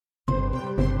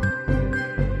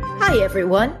Hi,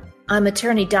 everyone. I'm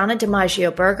attorney Donna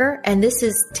DiMaggio Berger, and this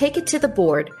is Take It to the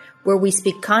Board, where we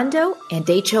speak condo and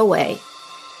HOA.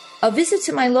 A visit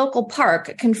to my local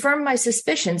park confirmed my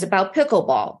suspicions about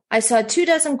pickleball. I saw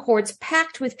 24 courts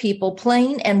packed with people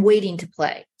playing and waiting to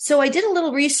play. So I did a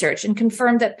little research and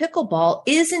confirmed that pickleball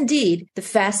is indeed the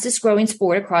fastest growing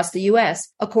sport across the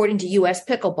U.S., according to U.S.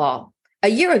 Pickleball. A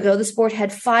year ago, the sport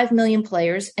had 5 million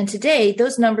players, and today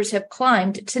those numbers have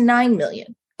climbed to 9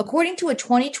 million. According to a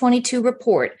 2022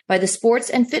 report by the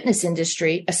Sports and Fitness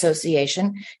Industry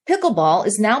Association, pickleball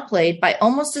is now played by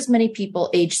almost as many people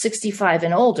aged 65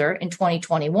 and older in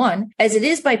 2021 as it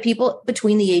is by people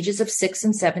between the ages of 6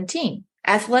 and 17.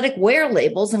 Athletic wear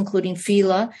labels, including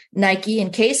Fila, Nike,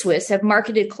 and K-Swiss, have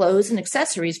marketed clothes and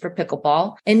accessories for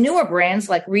pickleball, and newer brands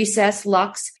like Recess,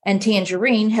 Lux, and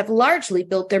Tangerine have largely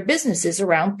built their businesses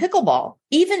around pickleball.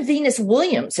 Even Venus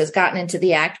Williams has gotten into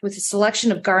the act with a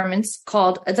selection of garments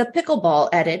called the Pickleball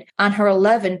Edit on her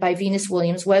 11 by Venus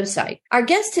Williams website. Our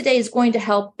guest today is going to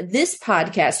help this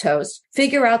podcast host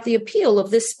figure out the appeal of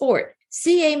this sport.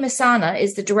 C.A. Messana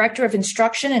is the Director of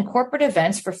Instruction and Corporate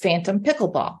Events for Phantom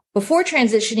Pickleball. Before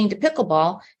transitioning to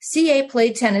pickleball, C.A.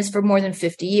 played tennis for more than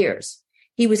 50 years.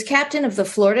 He was captain of the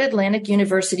Florida Atlantic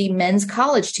University men's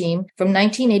college team from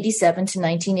 1987 to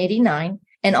 1989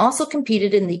 and also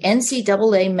competed in the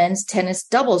NCAA men's tennis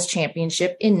doubles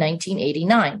championship in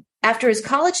 1989. After his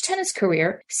college tennis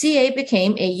career, C.A.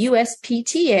 became a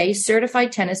USPTA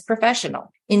certified tennis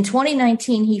professional. In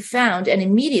 2019, he found and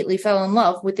immediately fell in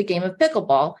love with the game of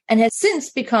pickleball and has since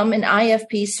become an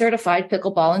IFP certified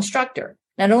pickleball instructor.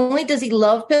 Not only does he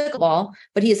love pickleball,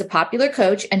 but he is a popular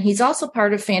coach, and he's also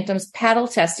part of Phantom's paddle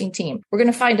testing team. We're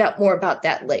going to find out more about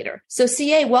that later. So,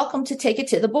 CA, welcome to Take It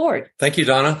to the Board. Thank you,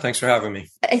 Donna. Thanks for having me.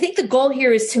 I think the goal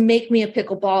here is to make me a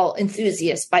pickleball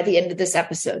enthusiast by the end of this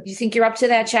episode. You think you're up to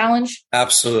that challenge?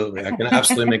 Absolutely. I can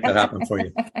absolutely make that happen for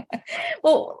you.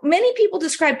 Well, many people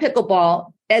describe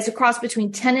pickleball as a cross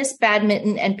between tennis,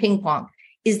 badminton, and ping pong.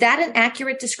 Is that an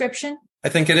accurate description? I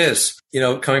think it is.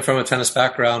 Coming from a tennis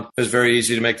background, it was very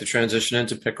easy to make the transition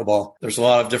into pickleball. There's a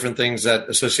lot of different things that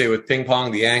associate with ping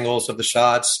pong, the angles of the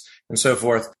shots and so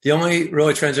forth. The only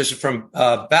really transition from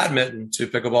badminton to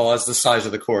pickleball is the size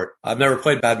of the court. I've never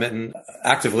played badminton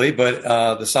actively, but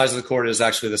the size of the court is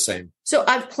actually the same. So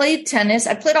I've played tennis.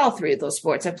 I've played all three of those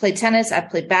sports. I've played tennis.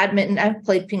 I've played badminton. I've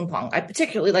played ping pong. I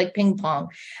particularly like ping pong.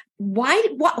 Who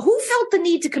felt the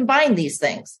need to combine these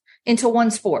things into one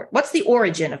sport? What's the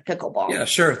origin of pickleball? Yeah,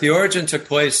 sure. The origin took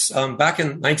place back in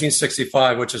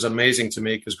 1965, which is amazing to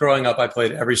me because growing up, I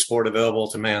played every sport available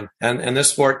to man. And this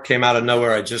sport came out of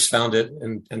nowhere. I just found it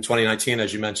in 2019,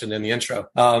 as you mentioned in the intro.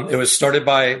 It was started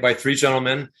by three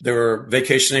gentlemen. They were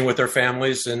vacationing with their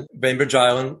families in Bainbridge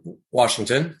Island,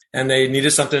 Washington, and they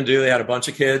needed something to do. They had a bunch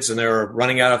of kids and they were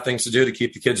running out of things to do to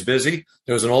keep the kids busy.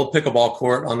 There was an old pickleball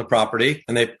court on the property,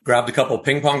 and they grabbed a couple of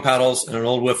ping pong paddles and an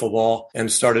old wiffle ball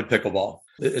and started pickleball.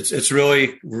 It's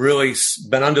really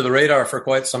been under the radar for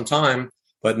quite some time,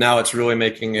 but now it's really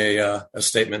making a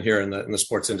statement here in the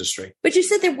sports industry. But you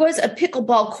said there was a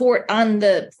pickleball court on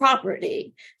the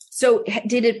property. So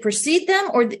did it precede them,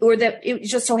 or that it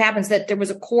just so happens that there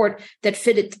was a court that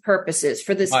fitted the purposes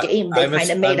for this game they kind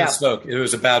of made up? It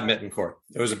was a badminton court.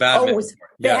 It was a badminton court.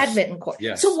 Badminton court.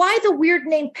 Yes. So why the weird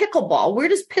name pickleball? Where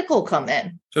does pickle come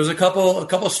in? So there's a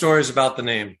couple stories about the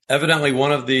name. Evidently,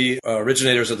 one of the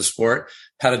originators of the sport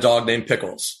had a dog named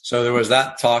Pickles. So there was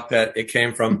that talk that it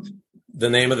came from the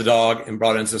name of the dog and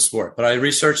brought it into the sport. But I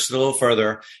researched it a little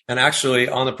further, and actually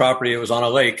on the property, it was on a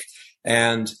lake,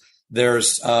 and there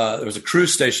was a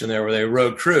cruise station there where they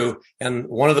rowed crew, and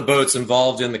one of the boats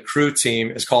involved in the crew team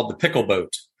is called the Pickle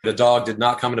Boat. The dog did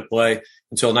not come into play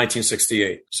until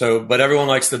 1968. So, but everyone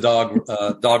likes the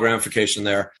dog ramification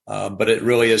there. But it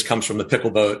really comes from the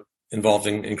Pickle Boat involved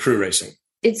in crew racing.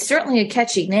 It's certainly a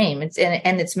catchy name,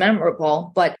 it's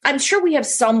memorable, but I'm sure we have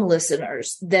some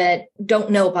listeners that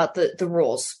don't know about the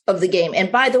rules of the game.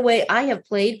 And by the way, I have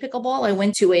played pickleball. I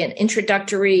went to an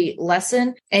introductory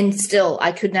lesson, and still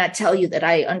I could not tell you that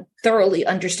I thoroughly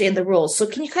understand the rules. So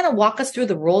can you kind of walk us through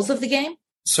the rules of the game?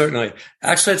 Certainly.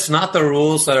 Actually, it's not the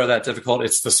rules that are that difficult.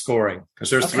 It's the scoring,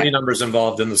 because there's three numbers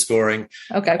involved in the scoring.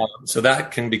 Okay. So that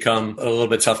can become a little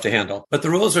bit tough to handle. But the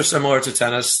rules are similar to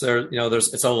tennis.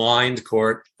 It's a lined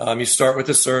court. You start with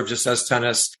the serve just as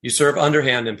tennis. You serve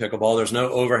underhand in pickleball. There's no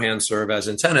overhand serve as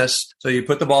in tennis. So you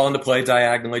put the ball into play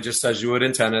diagonally just as you would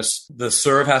in tennis. The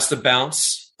serve has to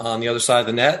bounce on the other side of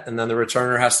the net, and then the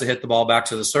returner has to hit the ball back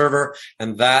to the server,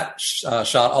 and that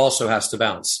shot also has to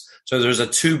bounce. So there's a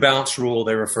 2 bounce rule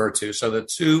they refer to. So the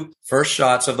 2 first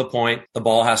shots of the point, the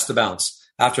ball has to bounce.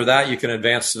 After that, you can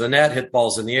advance to the net, hit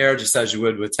balls in the air, just as you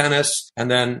would with tennis. And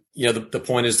then, the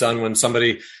point is done when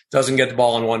somebody doesn't get the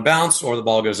ball in one bounce, or the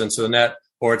ball goes into the net,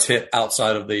 or it's hit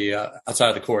outside of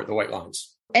the court, the white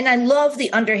lines. And I love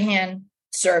the underhand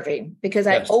serving, because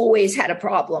Yes. I always had a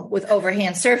problem with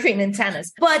overhand serving in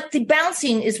tennis. But the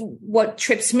bouncing is what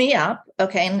trips me up.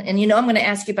 Okay. And I'm going to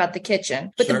ask you about the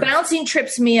kitchen, but Sure. the bouncing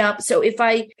trips me up. So if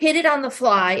I hit it on the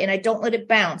fly and I don't let it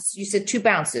bounce, you said 2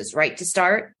 bounces, right? To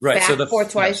start? Right. Back, So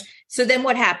forth, twice. yes. So then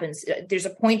what happens? There's a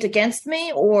point against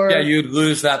me, or? Yeah, you'd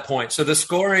lose that point. So the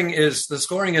scoring is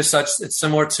such, it's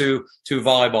similar to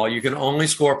volleyball. You can only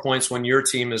score points when your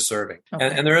team is serving. Okay.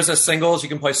 And there is a singles. You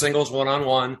can play singles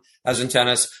one-on-one as in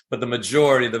tennis, but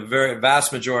the very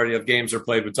vast majority of games are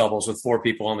played with doubles, with 4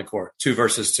 people on the court, 2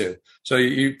 versus 2. So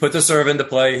you put the serve into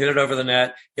play, hit it over the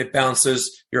net, it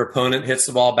bounces, your opponent hits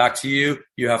the ball back to you.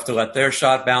 You have to let their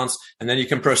shot bounce, and then you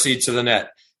can proceed to the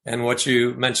net. And what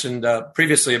you mentioned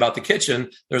previously about the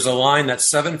kitchen, there's a line that's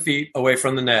 7 feet away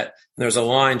from the net. And there's a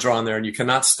line drawn there, and you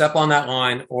cannot step on that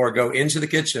line or go into the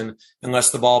kitchen unless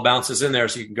the ball bounces in there,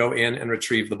 so you can go in and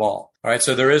retrieve the ball. All right.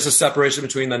 So there is a separation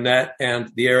between the net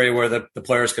and the area where the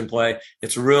players can play.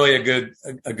 It's really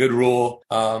a good rule.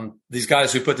 These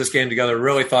guys who put this game together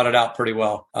really thought it out pretty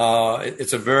well.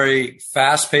 It's a very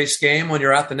fast-paced game when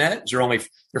you're at the net.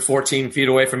 You're 14 feet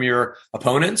away from your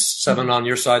opponents, 7 on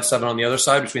your side, 7 on the other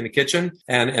side between the kitchen,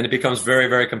 and it becomes very,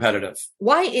 very competitive.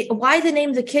 Why the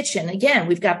name The Kitchen? Again,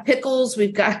 we've got pickles,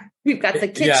 we've got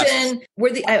the kitchen.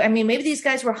 Yes. Maybe these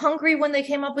guys were hungry when they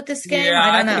came up with this game. Yeah,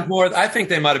 I don't know. I think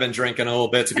they might have been drinking a little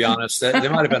bit, to be honest. They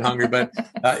might have been hungry, but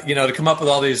to come up with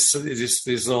all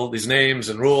these names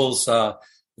and rules,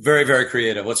 very, very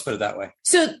creative. Let's put it that way.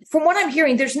 So from what I'm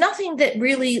hearing, there's nothing that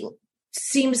really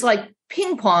seems like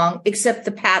ping pong except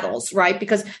the paddles, right?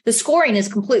 Because the scoring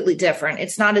is completely different.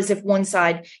 It's not as if one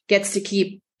side gets to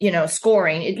keep,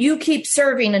 scoring. You keep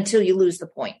serving until you lose the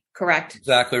point, correct?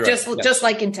 Exactly right. Just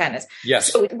like in tennis.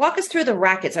 Yes. So walk us through the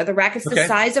rackets. Are the rackets the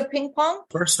size of ping pong?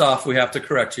 First off, we have to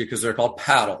correct you because they're called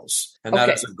paddles. And that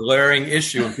is a glaring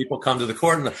issue when people come to the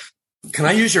court and can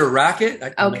I use your racket?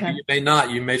 Okay. You may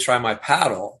not. You may try my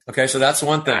paddle. Okay. So that's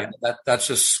one thing. That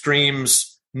just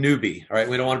screams newbie. All right.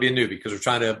 We don't want to be a newbie because we're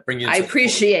trying to bring you into I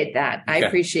appreciate that. Okay. I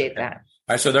appreciate that.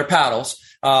 All right, so they're paddles.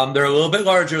 They're a little bit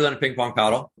larger than a ping pong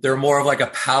paddle. They're more of like a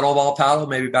paddleball paddle.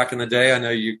 Maybe back in the day, I know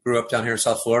you grew up down here in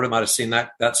South Florida, might have seen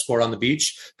that sport on the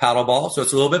beach, paddleball. So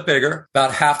it's a little bit bigger,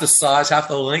 about half the size, half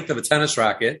the length of a tennis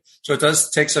racket. So it does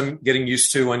take some getting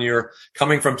used to when you're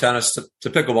coming from tennis to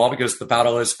pickleball because the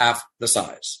paddle is half the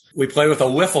size. We play with a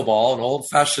wiffle ball, an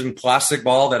old-fashioned plastic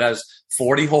ball that has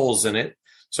 40 holes in it.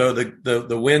 So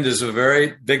the wind is a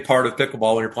very big part of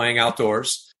pickleball when you're playing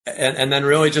outdoors. And then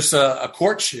really just a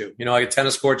court shoe, like a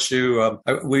tennis court shoe.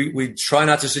 We try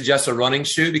not to suggest a running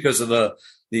shoe because of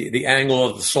the angle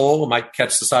of the sole. It might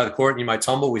catch the side of the court and you might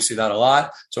tumble. We see that a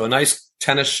lot. So a nice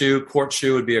tennis shoe, court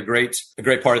shoe would be a great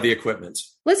part of the equipment.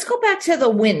 Let's go back to the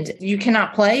wind. You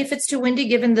cannot play if it's too windy,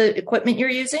 given the equipment you're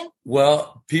using?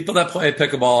 Well, people that play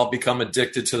pickleball become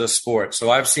addicted to the sport.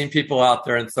 So I've seen people out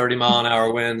there in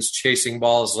 30-mile-an-hour winds chasing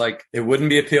balls like it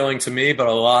wouldn't be appealing to me, but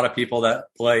a lot of people that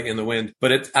play in the wind.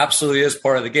 But it absolutely is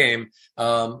part of the game.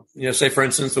 Say, for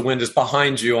instance, the wind is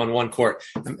behind you on one court.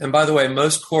 And by the way,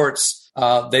 most courts,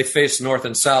 they face north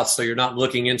and south, so you're not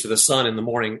looking into the sun in the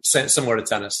morning, similar to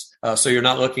tennis. So you're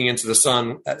not looking into the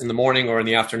sun in the morning or in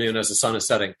the afternoon as the sun is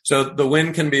setting. So the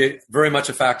wind can be very much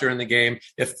a factor in the game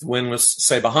if the wind was,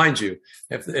 say, behind you.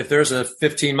 If there's a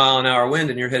 15-mile-an-hour wind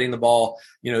and you're hitting the ball,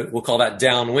 we'll call that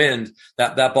downwind,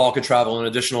 that ball could travel an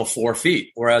additional 4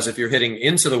 feet. Whereas if you're hitting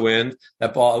into the wind,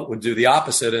 that ball would do the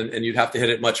opposite and you'd have to hit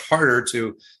it much harder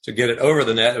to get it over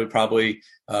the net. It would probably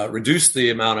reduce the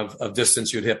amount of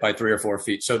distance you'd hit by 3 or 4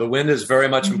 feet. So the wind is very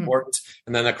much important.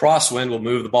 And then a crosswind will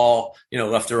move the ball,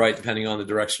 left or right, depending on the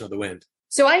direction of the wind.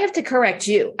 So I have to correct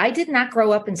you. I did not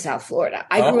grow up in South Florida.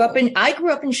 I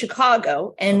grew up in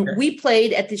Chicago, and we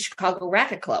played at the Chicago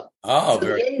Racket Club. Oh,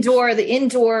 so the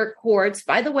indoor courts.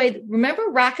 By the way, remember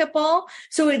racquetball?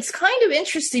 So it's kind of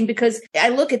interesting because I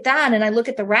look at that and I look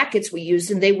at the rackets we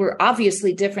used, and they were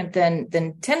obviously different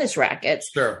than tennis rackets.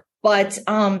 Sure. But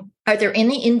are there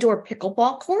any indoor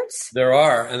pickleball courts? There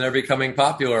are, and they're becoming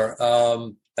popular.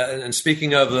 And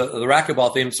speaking of the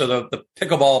racquetball theme, so the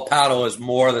pickleball paddle is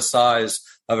more the size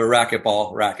of a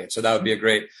racquetball racket. So that would be a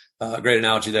great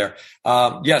analogy there.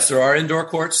 Yes, there are indoor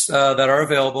courts that are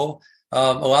available.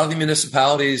 A lot of the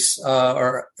municipalities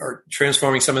are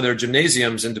transforming some of their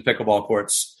gymnasiums into pickleball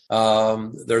courts.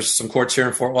 There's some courts here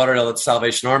in Fort Lauderdale that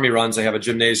Salvation Army runs. They have a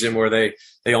gymnasium where they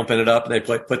open it up. They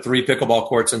put 3 pickleball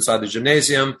courts inside the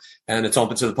gymnasium, and it's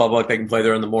open to the public. They can play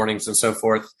there in the mornings and so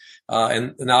forth.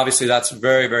 And obviously that's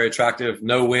very, very attractive.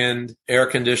 No wind, air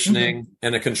conditioning,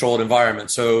 and a controlled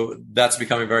environment. So that's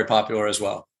becoming very popular as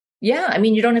well. Yeah, I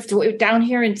mean, you don't have to, down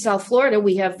here in South Florida,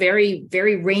 we have very,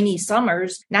 very rainy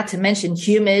summers, not to mention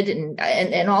humid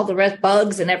and all the rest,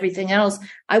 bugs and everything else.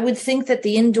 I would think that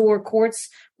the indoor courts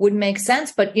would make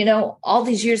sense. But, all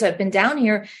these years I've been down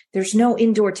here, there's no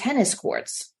indoor tennis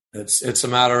courts. It's a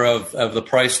matter of the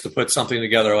price to put something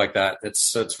together like that.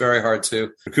 It's very hard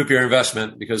to recoup your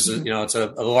investment because, it's a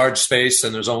large space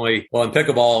and there's only, in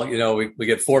pickleball, we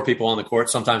get 4 people on the court.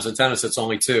 Sometimes in tennis, it's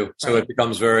only 2. So It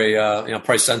becomes very,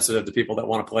 price sensitive to people that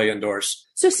want to play indoors.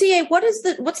 So CA, what's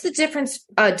the difference,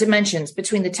 dimensions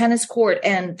between the tennis court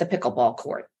and the pickleball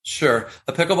court? Sure.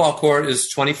 The pickleball court is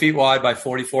 20 feet wide by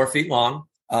 44 feet long.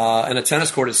 And a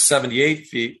tennis court is 78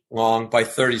 feet long by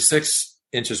 36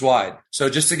 inches wide. So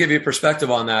just to give you a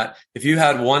perspective on that, if you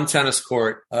had one tennis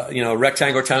court, a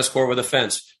rectangular tennis court with a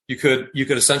fence, you could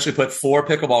essentially put 4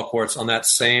 pickleball courts on that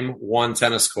same one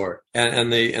tennis court.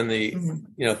 And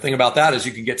the thing about that is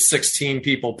you can get 16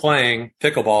 people playing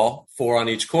pickleball, 4 on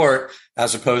each court,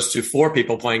 as opposed to 4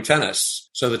 people playing tennis.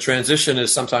 So the transition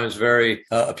is sometimes very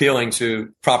appealing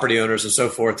to property owners and so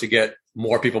forth to get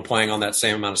more people playing on that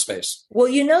same amount of space. Well,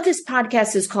 this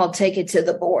podcast is called Take It to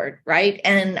the Board, right?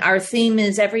 And our theme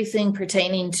is everything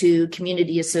pertaining to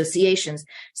community associations.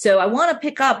 So I want to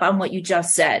pick up on what you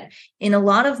just said. In a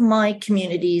lot of my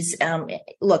communities, and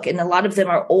a lot of them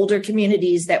are older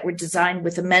communities that were designed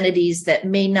with amenities that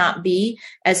may not be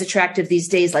as attractive these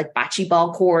days, like bocce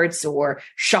ball courts or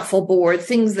shuffleboard,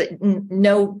 things that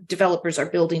no developers are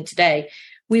building today.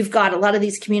 We've got a lot of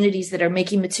these communities that are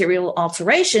making material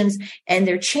alterations and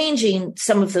they're changing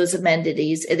some of those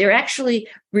amenities. They're actually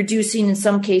reducing, in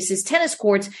some cases, tennis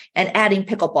courts and adding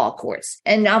pickleball courts.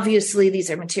 And obviously, these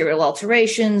are material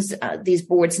alterations. These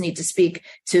boards need to speak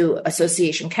to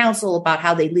association council about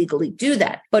how they legally do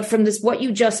that. But from what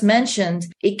you just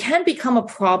mentioned, it can become a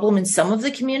problem in some of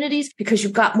the communities because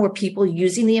you've got more people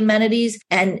using the amenities.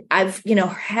 And I've,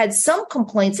 had some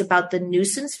complaints about the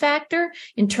nuisance factor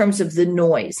in terms of the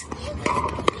noise.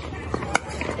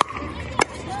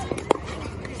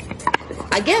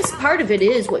 I guess part of it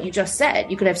is what you just said.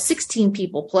 You could have 16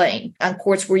 people playing on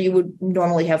courts where you would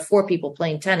normally have 4 people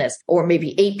playing tennis or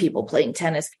maybe 8 people playing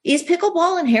tennis. Is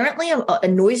pickleball inherently a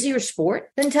noisier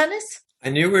sport than tennis? I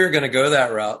knew we were going to go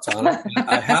that route, Donna.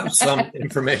 I have some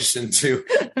information to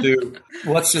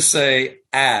let's just say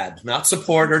add, not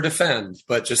support or defend,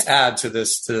 but just add to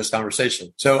this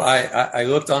conversation. So I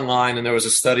looked online and there was a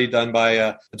study done by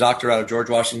a doctor out of George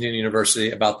Washington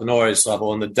University about the noise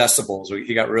level and the decibels.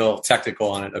 He got real technical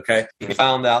on it. Okay. He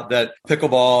found out that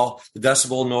pickleball, the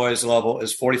decibel noise level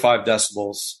is 45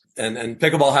 decibels. And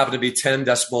pickleball happened to be 10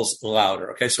 decibels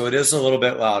louder. Okay. So it is a little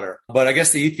bit louder, but I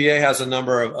guess the EPA has a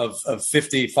number of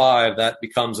 55 that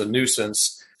becomes a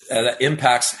nuisance that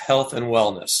impacts health and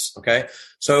wellness. Okay.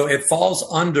 So it falls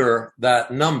under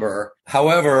that number.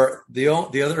 However, the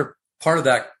other part of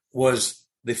that was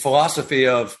the philosophy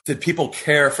of, did people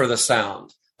care for the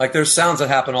sound? Like there's sounds that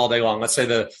happen all day long. Let's say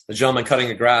the gentleman cutting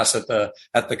the grass at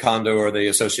the condo or the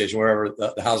association, wherever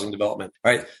the housing development,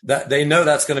 right? That they know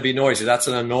that's going to be noisy. That's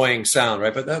an annoying sound,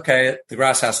 right? But okay, the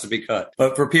grass has to be cut.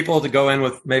 But for people to go in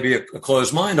with maybe a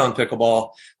closed mind on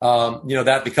pickleball,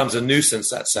 that becomes a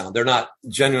nuisance, that sound. They're not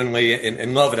genuinely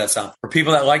in love with that sound. For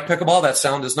people that like pickleball, that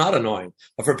sound is not annoying.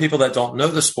 But for people that don't know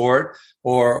the sport,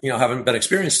 or, haven't been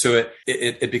experienced to it,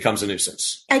 it becomes a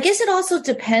nuisance. I guess it also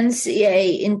depends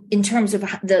in terms of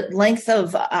the length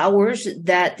of hours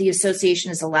that the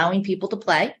association is allowing people to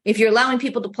play. If you're allowing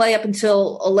people to play up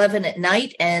until 11 at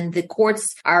night and the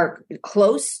courts are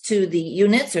close to the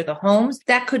units or the homes,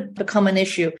 that could become an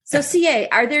issue. So CA,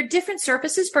 are there different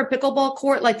surfaces for a pickleball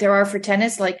court like there are for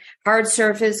tennis, like hard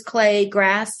surface, clay,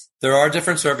 grass? There are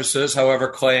different surfaces. However,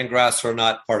 clay and grass are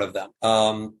not part of them.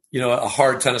 A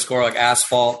hard tennis court like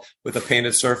asphalt with a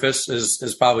painted surface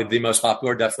is probably the most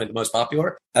popular, definitely the most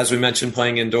popular. As we mentioned,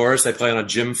 playing indoors, they play on a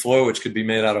gym floor, which could be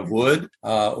made out of wood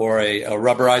or a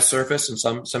rubberized surface in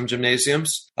some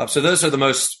gymnasiums. So those are the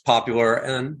most popular.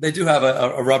 And they do have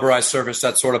a rubberized surface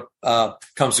that sort of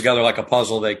comes together like a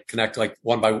puzzle. They connect like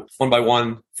one by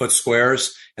 1 foot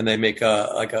squares, and they make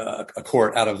a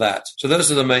court out of that. So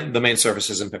those are the main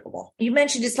surfaces in pickleball. You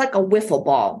mentioned it's like a wiffle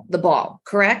ball, the ball,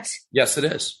 correct? Yes, it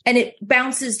is. And it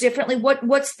bounces differently.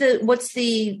 What's the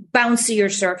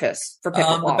bouncier surface for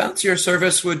pickleball? The bouncier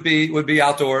surface would be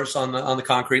outdoors on the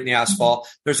concrete and the asphalt.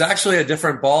 Mm-hmm. There's actually a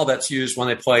different ball that's used when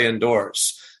they play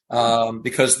indoors.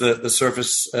 because the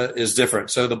surface is different.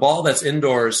 So the ball that's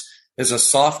indoors is a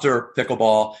softer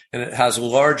pickleball, and it has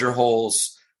larger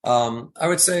holes. I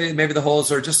would say maybe the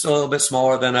holes are just a little bit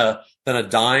smaller than a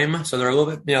dime, so they're a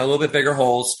little bit bigger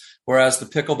holes. Whereas the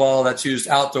pickleball that's used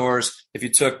outdoors, if you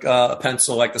took a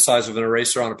pencil like the size of an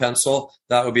eraser on a pencil,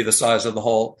 that would be the size of the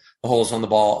holes on the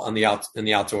ball in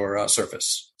the outdoor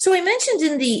surface. So I mentioned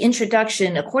in the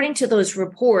introduction, according to those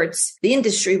reports, the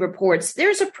industry reports,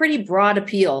 there's a pretty broad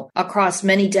appeal across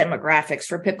many demographics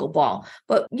for pickleball.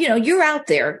 But, you're out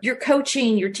there, you're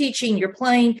coaching, you're teaching, you're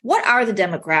playing. What are the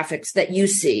demographics that you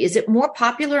see? Is it more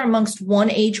popular amongst one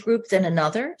age group than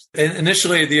another?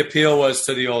 Initially, the appeal was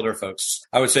to the older folks.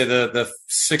 I would say the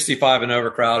 65 and over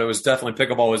crowd,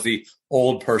 pickleball was the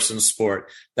old person sport.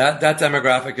 That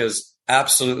demographic is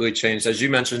absolutely changed. As you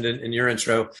mentioned in your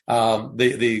intro,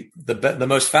 the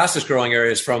most fastest growing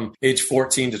area is from age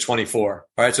 14 to 24.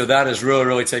 All right. So that is really,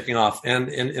 really taking off. And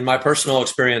in my personal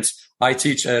experience, I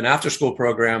teach an after school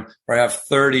program where I have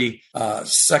 30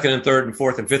 second and third and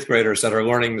fourth and fifth graders that are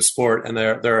learning the sport, and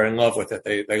they're in love with it.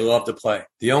 They love to play.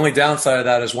 The only downside of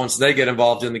that is once they get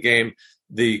involved in the game,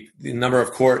 the number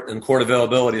of court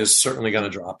availability is certainly going to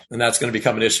drop. And that's going to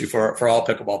become an issue for all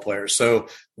pickleball players. So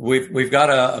we've got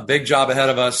a big job ahead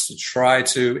of us to try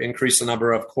to increase the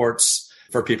number of courts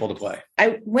for people to play.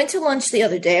 I went to lunch the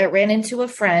other day. I ran into a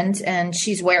friend, and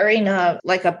she's wearing a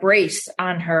brace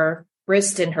on her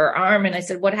wrist and her arm. And I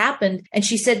said, what happened? And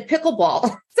she said,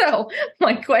 pickleball. So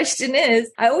my question is,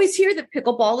 I always hear that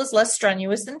pickleball is less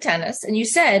strenuous than tennis. And you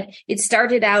said it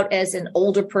started out as an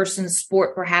older person's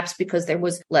sport, perhaps because there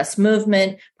was less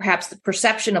movement, perhaps the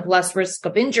perception of less risk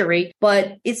of injury.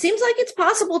 But it seems like it's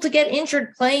possible to get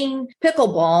injured playing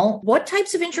pickleball. What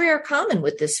types of injury are common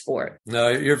with this sport? No,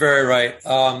 you're very right.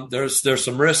 There's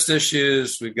some wrist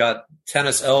issues. We've got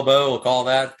tennis elbow, we'll call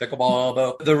that pickleball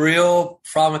elbow. The real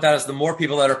problem with that is the more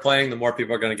people that are playing, the more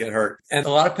people are going to get hurt. And a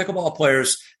lot of pickleball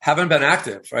players haven't been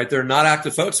active, right? They're not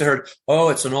active folks. They heard,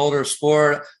 it's an older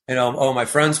sport. My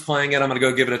friend's playing it. I'm going to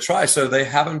go give it a try. So they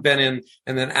haven't been in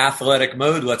an athletic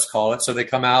mode, let's call it. So they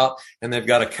come out and they've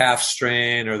got a calf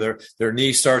strain or their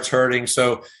knee starts hurting.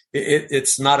 So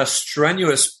it's not a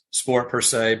strenuous sport per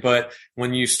se, but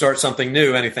when you start something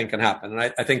new, anything can happen.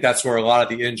 And I think that's where a lot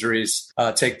of the injuries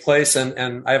take place.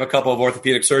 And I have a couple of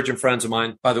orthopedic surgeon friends of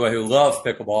mine, by the way, who love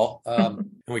pickleball.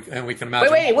 And we can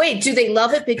imagine. Wait. Do they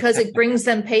love it because it brings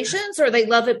them patients, or they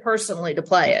love it personally to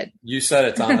play it? You said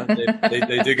it, Donna.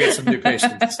 They do get some new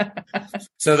patients.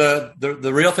 So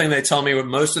the real thing they tell me with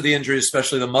most of the injuries,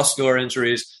 especially the muscular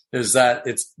injuries, is that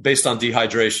it's based on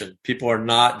dehydration. People are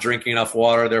not drinking enough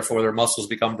water, therefore their muscles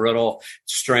become brittle,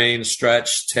 strain,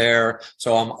 stretch, tear.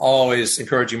 So I'm always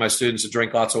encouraging my students to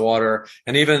drink lots of water.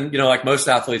 And even, like most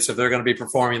athletes, if they're going to be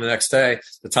performing the next day,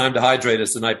 the time to hydrate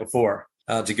is the night before.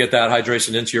 To get that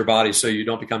hydration into your body so you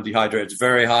don't become dehydrated. It's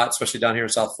very hot, especially down here in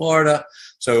South Florida.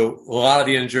 So a lot of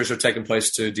the injuries are taking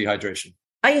place to dehydration.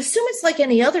 I assume it's like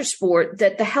any other sport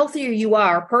that the healthier you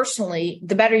are personally,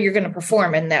 the better you're going to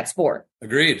perform in that sport.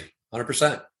 Agreed.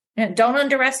 100%. And don't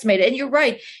underestimate it. And you're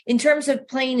right. In terms of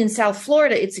playing in South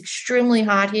Florida, it's extremely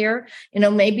hot here.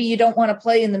 Maybe you don't want to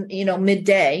play in the,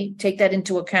 midday. Take that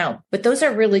into account. But those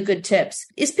are really good tips.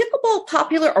 Is pickleball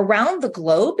popular around the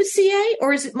globe, CA,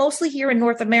 or is it mostly here in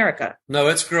North America? No,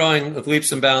 it's growing with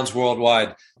leaps and bounds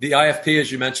worldwide. The IFP, as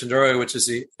you mentioned earlier, which is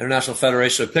the International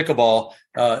Federation of Pickleball,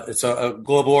 it's a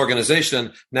global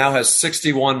organization, now has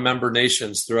 61 member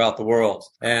nations throughout the world.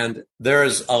 And there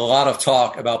is a lot of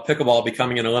talk about pickleball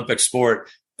becoming an Olympic sport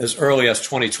as early as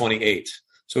 2028.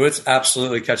 So it's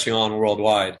absolutely catching on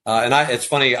worldwide. It's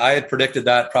funny, I had predicted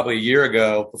that probably a year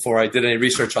ago before I did any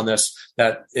research on this,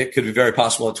 that it could be very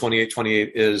possible that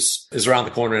 28 is around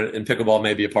the corner, and pickleball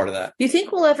may be a part of that. Do you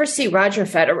think we'll ever see Roger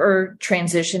Federer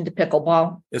transition to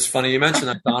pickleball? It's funny you mentioned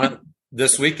that, Donna.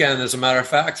 This weekend, as a matter of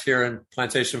fact, here in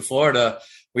Plantation, Florida,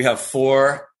 we have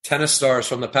 4 tennis stars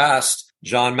from the past: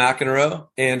 John McEnroe,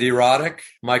 Andy Roddick,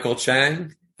 Michael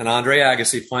Chang, and Andre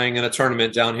Agassi playing in a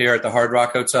tournament down here at the Hard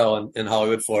Rock Hotel in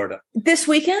Hollywood, Florida. This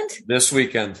weekend? This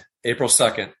weekend, April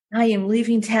 2nd. I am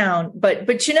leaving town, but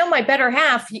my better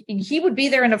half, he would be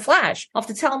there in a flash. I'll have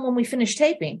to tell him when we finish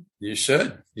taping. You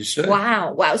should.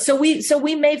 Wow. So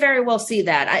we may very well see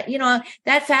that.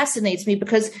 That fascinates me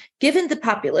because given the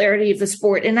popularity of the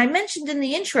sport, and I mentioned in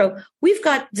the intro, we've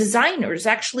got designers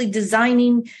actually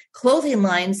designing clothing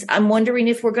lines. I'm wondering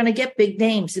if we're going to get big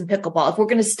names in pickleball, if we're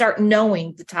going to start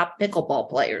knowing the top pickleball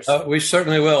players. We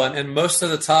certainly will. And most of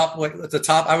the top,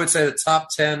 I would say the top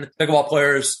 10 pickleball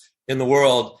players in the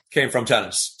world came from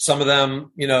tennis. Some of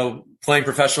them, playing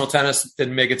professional tennis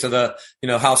didn't make it to the,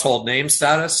 household name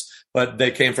status, but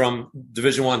they came from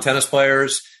Division I tennis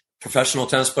players. professional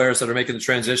tennis players that are making the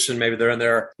transition. Maybe they're in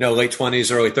their late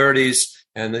 20s, early 30s,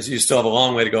 and you still have a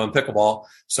long way to go in pickleball.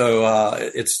 So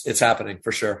it's happening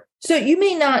for sure. So you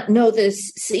may not know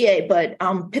this, CA, but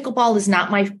pickleball is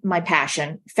not my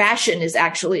passion. Fashion is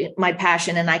actually my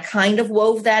passion. And I kind of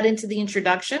wove that into the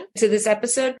introduction to this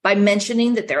episode by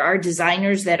mentioning that there are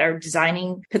designers that are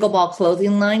designing pickleball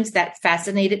clothing lines. That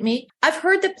fascinated me. I've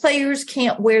heard that players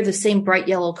can't wear the same bright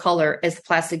yellow color as the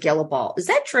plastic yellow ball. Is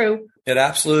that true? It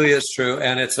absolutely is true.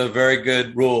 And it's a very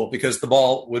good rule because the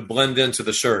ball would blend into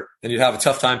the shirt and you'd have a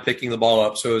tough time picking the ball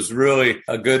up. So it was really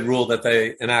a good rule that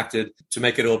they enacted to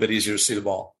make it a little bit easier to see the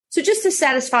ball. So just to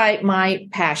satisfy my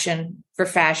passion for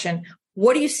fashion,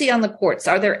 what do you see on the courts?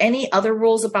 Are there any other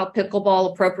rules about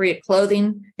pickleball appropriate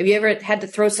clothing? Have you ever had to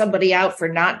throw somebody out for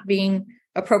not being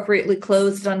appropriately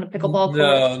clothed on the pickleball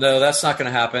court? No, that's not going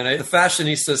to happen. The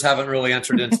fashionistas haven't really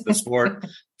entered into the sport.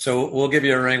 So we'll give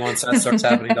you a ring once that starts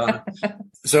happening, Donna.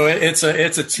 So it's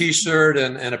a t-shirt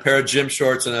and a pair of gym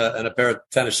shorts and a pair of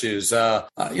tennis shoes. A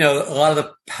lot of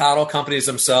the paddle companies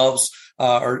themselves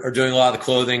are doing a lot of the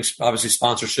clothing, obviously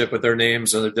sponsorship with their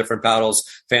names and their different paddles.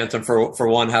 Phantom for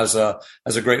one has a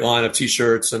great line of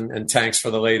t-shirts and tanks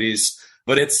for the ladies.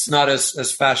 But it's not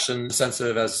as fashion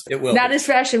sensitive as it will. As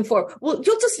fashion forward. Well,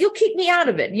 you'll keep me out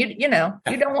of it. You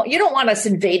don't want us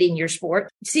invading your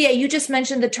sport. CA, you just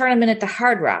mentioned the tournament at the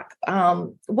Hard Rock.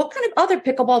 What kind of other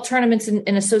pickleball tournaments and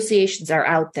associations are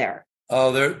out there?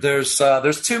 Oh, there's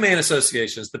two main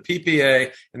associations, the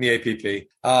PPA and the APP.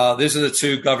 These are the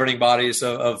two governing bodies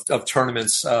of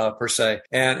tournaments per se,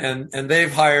 and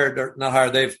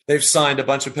they've they've signed a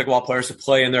bunch of pickleball players to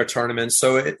play in their tournaments.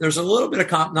 So there's a little bit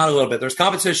of there's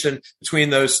competition between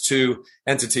those two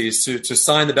entities to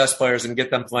sign the best players and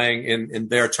get them playing in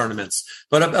their tournaments.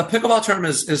 But a pickleball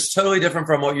tournament is totally different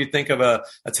from what you think of a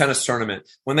tennis tournament.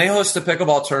 When they host a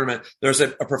pickleball tournament, there's a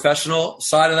professional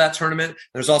side of that tournament.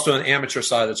 There's also an amateur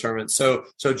side of the tournament. So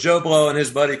Joe Blow and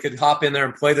his buddy could hop in there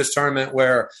and play this tournament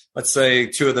where, let's say,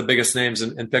 two of the biggest names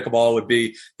in pickleball would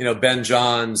be, Ben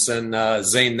Johns and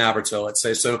Zane Naberto, let's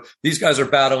say. So these guys are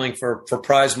battling for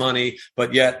prize money,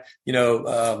 but yet,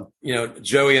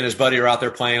 Joey and his buddy are out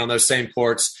there playing on those same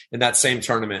courts in that same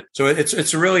tournament. So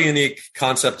it's a really unique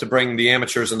concept to bring the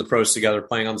amateurs and the pros together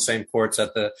playing on the same courts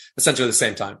at essentially the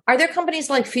same time. Are there companies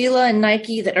like Fila and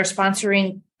Nike that are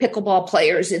sponsoring pickleball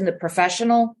players in the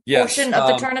professional portion of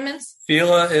the tournaments?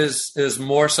 Fila is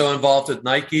more so involved with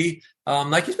Nike.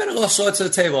 Nike's been a little slow to the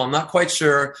table. I'm not quite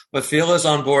sure, but Fila is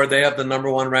on board. They have the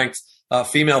number one ranked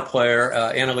female player,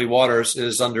 Anna Lee Waters,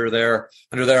 is under their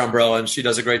umbrella, and she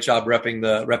does a great job repping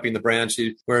the brand.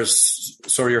 She wears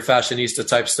sort of your fashionista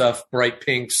type stuff, bright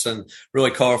pinks and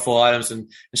really colorful items.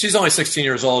 And she's only 16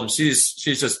 years old, and she's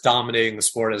just dominating the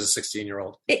sport as a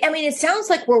 16-year-old. I mean, it sounds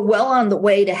like we're well on the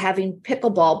way to having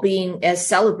pickleball being as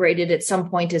celebrated at some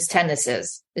point as tennis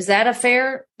is. Is that a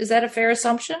fair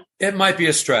assumption? It might be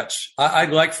a stretch.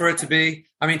 I'd like for it to be.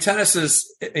 I mean, tennis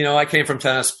is, I came from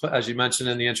tennis, as you mentioned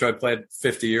in the intro. I played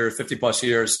 50 plus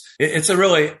years. It's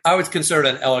I would consider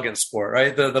it an elegant sport,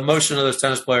 right? The motion of those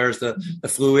tennis players, the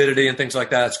fluidity and things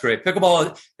like that. It's great.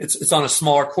 Pickleball, it's on a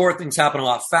smaller court. Things happen a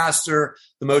lot faster.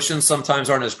 The motions sometimes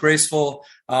aren't as graceful.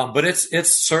 But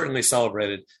it's certainly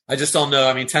celebrated. I just don't know.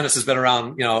 I mean, tennis has been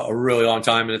around, a really long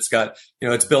time, and it's got,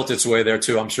 it's built its way there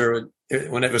too. I'm sure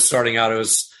when it was starting out,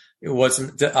 it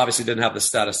wasn't obviously didn't have the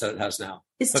status that it has now.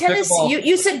 Is tennis,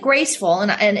 you said graceful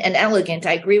and elegant.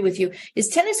 I agree with you. Is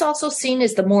tennis also seen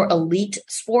as the more elite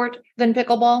sport than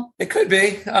pickleball? It could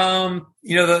be.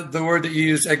 The word that you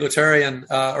used, egalitarian,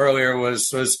 earlier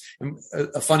was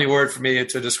a funny word for me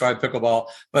to describe pickleball,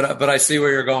 but I see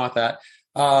where you're going with that.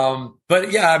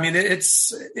 But yeah, I mean,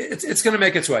 it's going to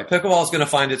make its way. Pickleball is going to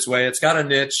find its way. It's got a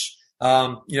niche.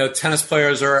 Tennis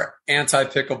players are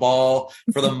anti-pickleball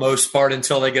for the most part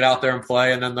until they get out there and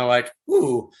play, and then they're like,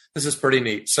 "Ooh, this is pretty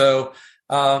neat." So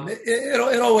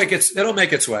it'll make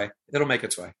its way. It'll make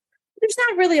its way. There's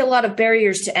not really a lot of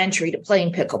barriers to entry to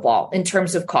playing pickleball in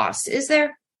terms of cost, is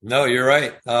there? No, you're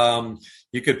right.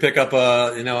 You could pick up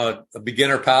a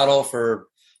beginner paddle for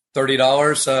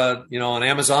 $30, on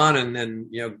Amazon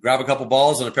and grab a couple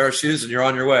balls and a pair of shoes and you're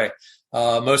on your way.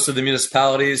 Most of the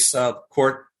municipalities,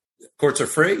 courts are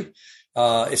free.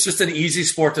 It's just an easy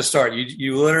sport to start.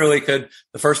 You literally could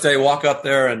the first day walk up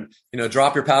there and,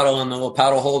 drop your paddle in the little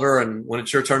paddle holder. And when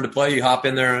it's your turn to play, you hop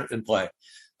in there and play.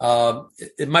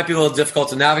 It might be a little difficult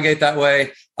to navigate that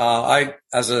way. I,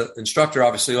 as an instructor,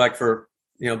 obviously like for,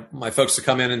 my folks to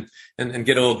come in and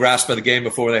get a little grasp of the game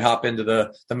before they hop into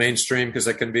the mainstream, because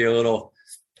it can be a little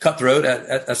cutthroat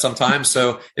at some times.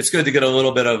 So it's good to get a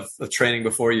little bit of training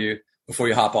before you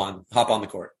hop on the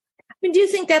court. mean, do you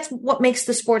think that's what makes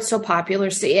the sport so popular,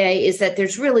 CA, is that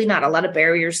there's really not a lot of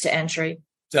barriers to entry?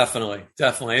 Definitely.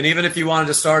 And even if you wanted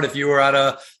to start, if you were at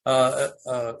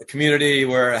a community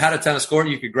where it had a tennis court,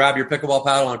 you could grab your pickleball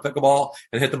paddle on a pickleball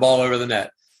and hit the ball over the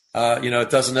net. It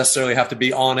doesn't necessarily have to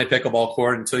be on a pickleball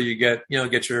court until you get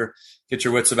your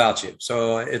wits about you.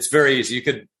 So it's very easy. You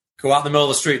could go out in the middle of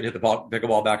the street and hit the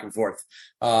pickleball back and forth.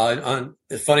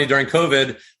 It's funny, during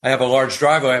COVID, I have a large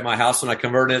driveway at my house and I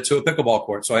converted it to a pickleball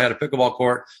court. So I had a pickleball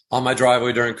court on my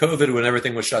driveway during COVID when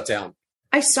everything was shut down.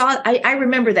 I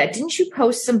remember that. Didn't you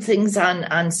post some things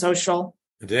on social?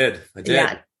 I did.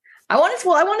 Yeah. I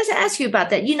wanted to ask you about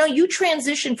that. You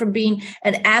transitioned from being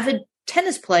an avid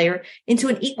tennis player into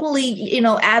an equally,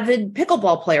 avid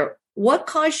pickleball player. What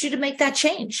caused you to make that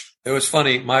change? It was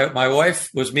funny. My wife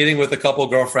was meeting with a couple of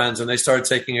girlfriends and they started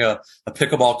taking a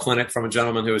pickleball clinic from a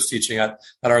gentleman who was teaching at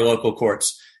our local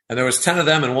courts. And there was 10 of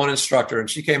them and one instructor. And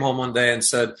she came home one day and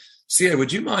said, "Cia,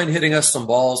 would you mind hitting us some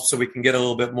balls so we can get a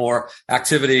little bit more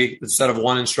activity instead of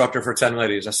one instructor for 10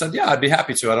 ladies?" I said, "Yeah, I'd be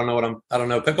happy to. I don't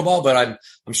know pickleball, but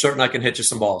I'm certain I can hit you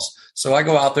some balls." So I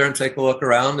go out there and take a look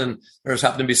around, and there's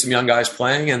happened to be some young guys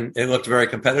playing, and it looked very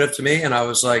competitive to me. And I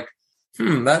was like,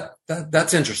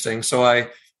 that's interesting. So I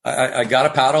got a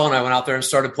paddle and I went out there and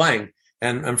started playing.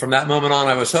 And from that moment on,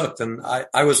 I was hooked. And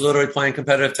I was literally playing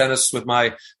competitive tennis with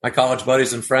my college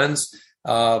buddies and friends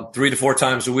 3 to 4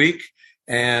 times a week.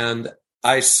 And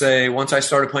I say, once I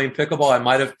started playing pickleball, I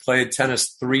might have played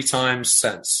tennis 3 times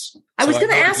since. I was going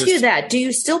to ask you that. Do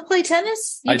you still play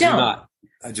tennis? I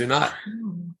do not.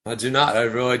 I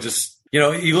really just,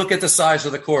 you look at the size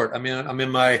of the court. I mean, I'm in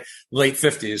my late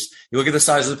 50s. You look at the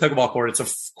size of the pickleball court. It's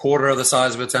a quarter of the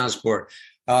size of a tennis court.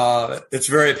 It's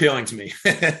very appealing to me.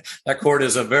 That court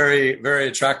is a very, very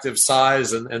attractive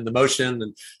size, and the motion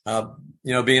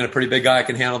and, being a pretty big guy, I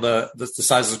can handle the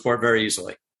size of the court very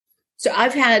easily. So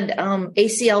I've had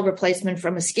ACL replacement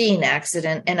from a skiing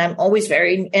accident, and I'm always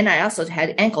and I also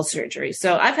had ankle surgery.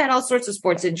 So I've had all sorts of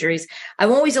sports injuries.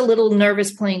 I'm always a little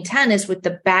nervous playing tennis with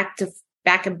the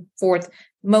back and forth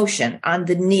motion on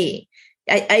the knee.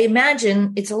 I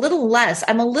imagine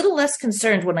I'm a little less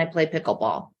concerned when I play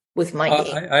pickleball with my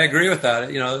knee. I agree with that.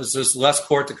 There's just less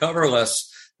court to cover,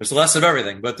 there's less of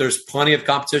everything, but there's plenty of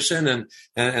competition, and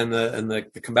the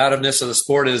combativeness of the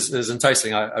sport is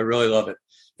enticing. I really love it.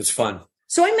 It's fun.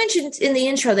 So I mentioned in the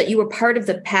intro that you were part of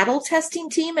the paddle testing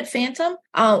team at Phantom.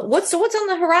 What's on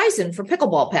the horizon for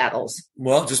pickleball paddles?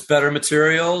 Well, just better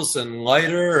materials and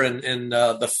lighter, and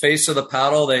the face of the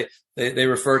paddle they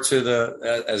refer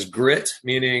to as grit,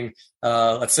 meaning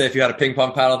let's say if you had a ping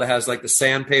pong paddle that has like the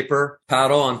sandpaper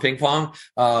paddle on ping pong,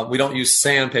 we don't use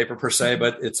sandpaper per se,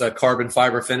 but it's a carbon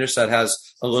fiber finish that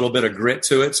has a little bit of grit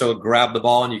to it, so grab the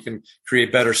ball and you can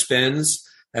create better spins.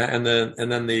 And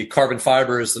then the carbon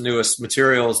fiber is the newest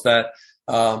materials that,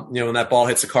 when that ball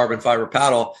hits a carbon fiber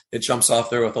paddle, it jumps off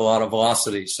there with a lot of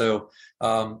velocity. So,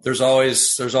 there's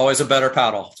always a better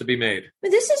paddle to be made.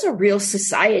 But this is a real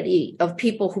society of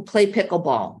people who play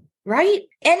pickleball, right?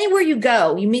 Anywhere you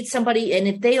go, you meet somebody, and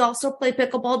if they also play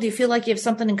pickleball, do you feel like you have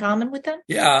something in common with them?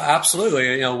 Yeah,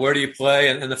 absolutely. Where do you play?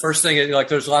 And the first thing,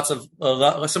 there's lots of,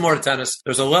 similar to tennis,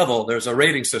 there's a level, there's a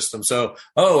rating system. So,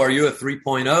 are you a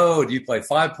 3.0? Do you play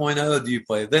 5.0? Do you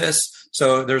play this?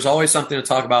 So there's always something to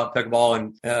talk about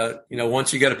pickleball. And,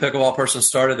 once you get a pickleball person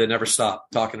started, they never stop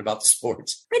talking about the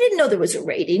sports. I didn't know there was a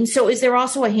rating. So is there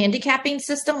also a handicapping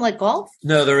system like golf?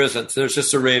 No, there isn't. There's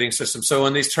just a rating system. So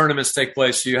when these tournaments take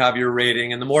place, you have your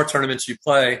rating. And the more tournaments you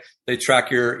play, they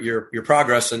track your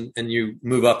progress, and you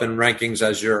move up in rankings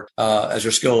as your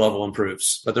skill level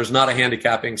improves. But there's not a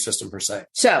handicapping system per se.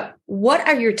 So what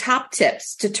are your top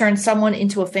tips to turn someone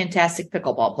into a fantastic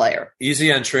pickleball player?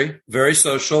 Easy entry, very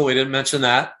social. We didn't mention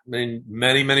that. I mean,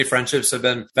 many friendships have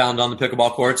been found on the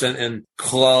pickleball courts and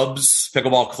clubs,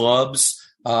 pickleball clubs.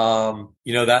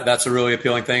 That's a really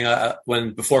appealing thing.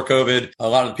 Before COVID, a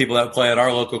lot of the people that play at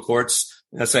our local courts,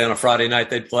 let's say on a Friday night,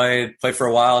 they'd play for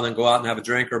a while and then go out and have a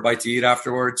drink or a bite to eat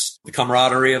afterwards. The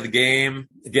camaraderie of the game,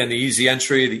 again, the easy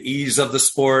entry, the ease of the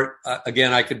sport.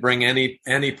 Again, I could bring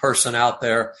any person out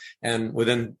there, and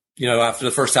within, after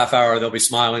the first half hour, they'll be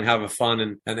smiling, having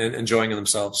fun, and enjoying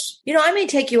themselves. I may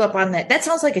take you up on that. That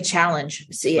sounds like a challenge,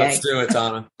 CA. Let's do it,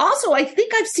 Donna. Also, I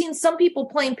think I've seen some people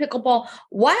playing pickleball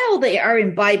while they are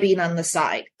imbibing on the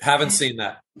side. Haven't seen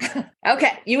that.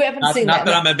 Okay, you haven't seen that. Not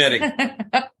that I'm admitting.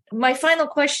 My final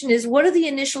question is, what do the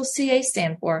initials CA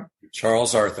stand for?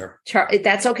 Charles Arthur.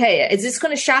 That's okay. Is this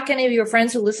going to shock any of your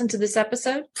friends who listen to this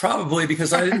episode? Probably,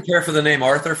 because I didn't care for the name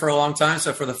Arthur for a long time.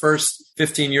 So for the first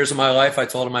 15 years of my life, I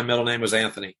told him my middle name was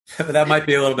Anthony. That might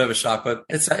be a little bit of a shock, but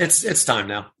it's time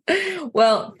now.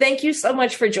 Well, thank you so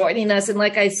much for joining us. And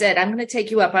like I said, I'm going to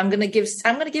take you up. I'm going to give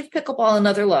pickleball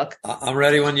another look. I'm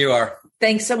ready when you are.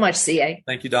 Thanks so much, CA.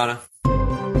 Thank you, Donna.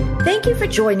 Thank you for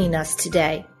joining us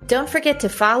today. Don't forget to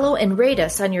follow and rate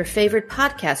us on your favorite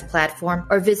podcast platform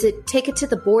or visit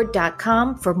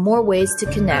takeittotheboard.com for more ways to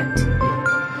connect.